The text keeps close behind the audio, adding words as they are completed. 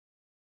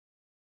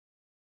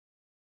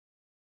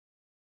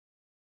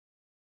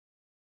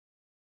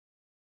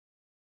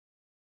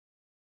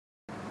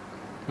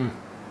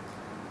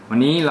วัน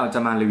นี้เราจะ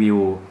มารีวิว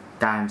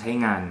การใช้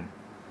งาน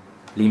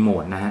รีโม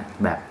ทนะฮะ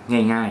แบบ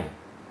ง่าย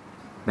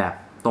ๆแบบ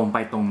ตรงไป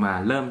ตรงมา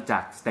เริ่มจา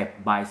ก step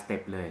by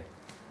step เลย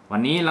วัน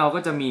นี้เราก็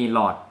จะมีหล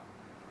อด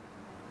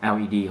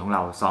LED ของเร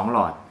า2หล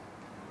อด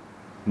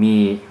มี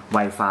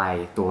Wi-Fi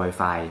ตัว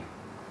Wi-Fi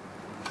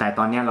แต่ต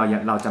อนนี้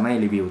เราจะไม่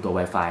รีวิวตัว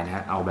Wi-Fi นะฮ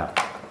ะเอาแ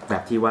บ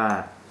บที่ว่า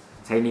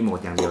ใช้รีโมท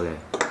อย่างเดียวเลย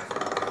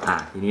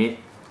ทีนี้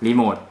รีโ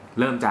มท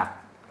เริ่มจาก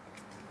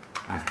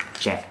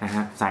แกะนะฮ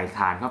ะใส่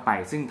ถ่านเข้าไป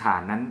ซึ่งถ่า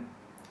นนั้น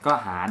ก็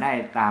หาได้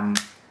ตาม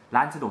ร้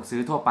านสะดวกซื้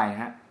อทั่วไป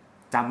ฮะ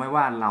จำไว้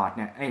ว่าหลอดเ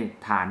นี่ย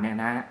ถ่านเนี่ย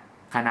นะ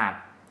ขนาด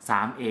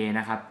 3A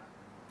นะครับ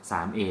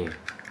 3A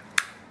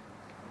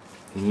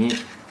ทีนี้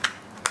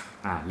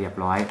เรียบ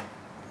ร้อย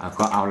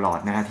ก็เอาหลอด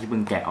นะฮะที่เพิ่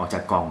งแกะออกจา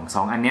กกล่อง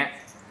2อันเนี้ย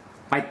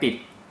ไปติด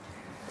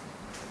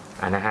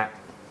นะฮะ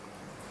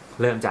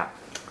เริ่มจาก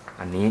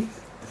อันนี้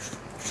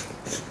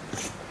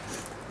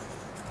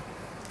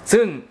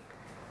ซึ่ง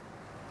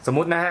สม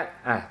มุตินะฮะ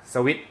ส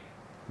วิตช์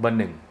เบอร์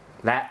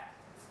1และ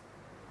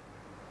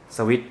ส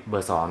วิตช์เบอ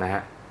ร์2นะฮ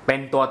ะเป็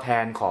นตัวแท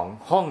นของ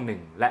ห้อง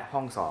1และห้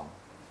อง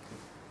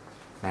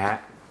2นะฮะ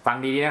ฟัง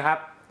ดีๆนะครับ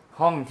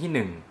ห้องที่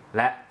1แ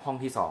ละห้อง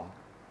ที่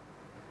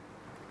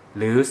2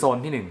หรือโซน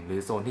ที่1หรือ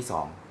โซนที่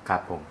2ครั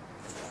บผม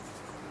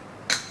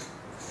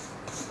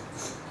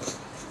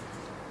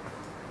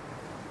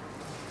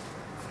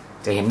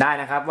จะเห็นได้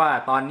นะครับว่า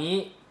ตอนนี้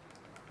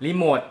รี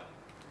โมท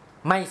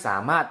ไม่สา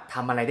มารถท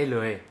ำอะไรได้เล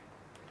ย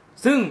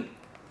ซึ่ง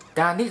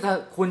การที่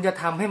คุณจะ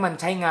ทำให้มัน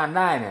ใช้งานไ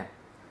ด้เนี่ย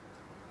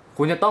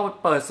คุณจะต้อง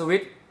เปิดสวิ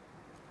ตช์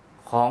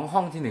ของห้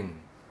องที่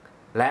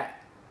1และ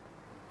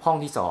ห้อง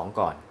ที่2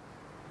ก่อน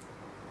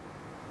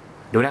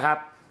ดูนะครับ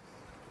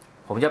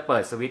ผมจะเปิ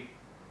ดสวิตช์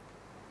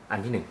อัน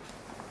ที่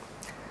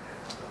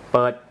1เ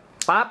ปิด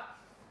ปั๊บ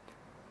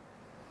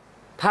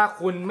ถ้า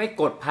คุณไม่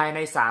กดภายใน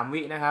3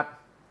วินะครับ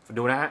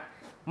ดูนะฮะ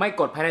ไม่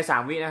กดภายใน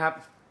3วินะครับ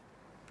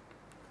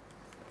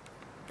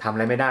ทำอะ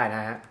ไรไม่ได้น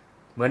ะฮะ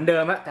เหมือนเดิ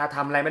มอะจะท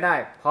ำอะไรไม่ได้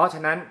เพราะฉ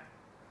ะนั้น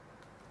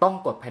ต้อง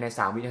กดภายใน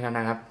3วิเท่านั้น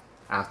นะครับ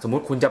สมมุ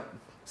ติคุณจะ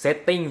เซต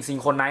ติ้งซิง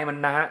โครไนซ์มัน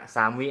นะฮะ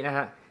3วินะฮ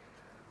ะ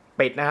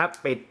ปิดนะครับ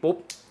ปิดปุ๊บ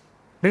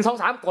1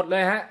 2 3กดเล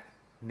ยฮะ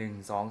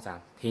1 2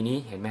 3ทีนี้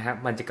เห็นไหมครับ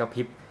มันจะกระพ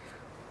ริบ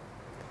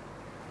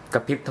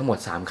ทั้งหมด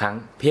3ครั้ง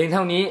เพียงเ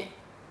ท่านี้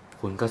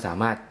คุณก็สา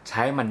มารถใ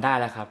ช้มันได้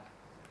แล้วครับ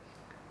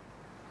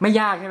ไม่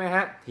ยากใช่ไหมฮ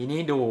ะทีนี้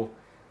ดู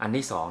อัน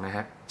ที่2นะฮ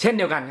ะเช่นเ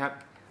ดียวกันครับ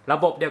ระ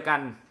บบเดียวกัน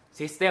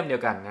ซิสเต็มเดีย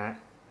วกันนะฮะ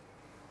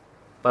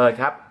เปิด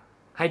ครับ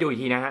ให้ดูอีก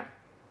ทีนะฮะ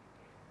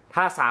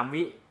ถ้า3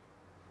วิ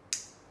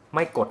ไ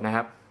ม่กดนะค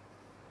รับ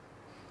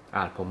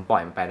ผมปล่อ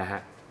ยมันไปนะฮ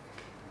ะ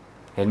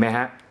เห็นไหมฮ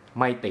ะ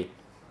ไม่ติด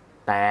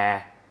แต่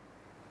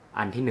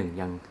อันที่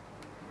1ยัง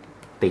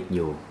ติดอ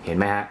ยู่เห็น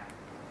ไหมฮะ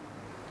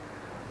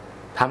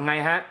ทำไง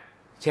ฮะ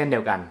เช่นเดี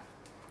ยวกัน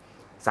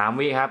3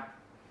วิครับ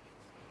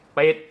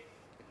ปิด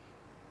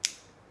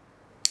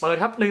เปิด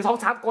ครับ1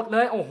 2 3กดเล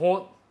ยโอ้โห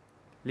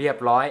เรียบ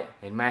ร้อย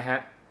เห็นไหมฮะ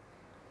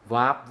ว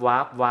า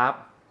ร์ป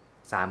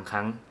3ค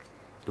รั้ง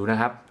ดูนะ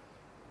ครับ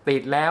ติ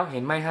ดแล้วเห็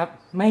นไหมครับ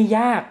ไม่ย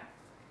า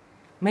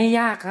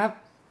กครับ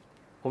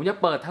ผมจะ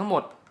เปิดทั้งหม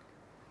ด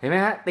เห็นไหม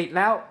ฮะติดแ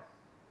ล้ว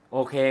โอ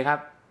เคครับ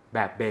แบ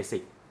บเบสิ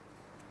ก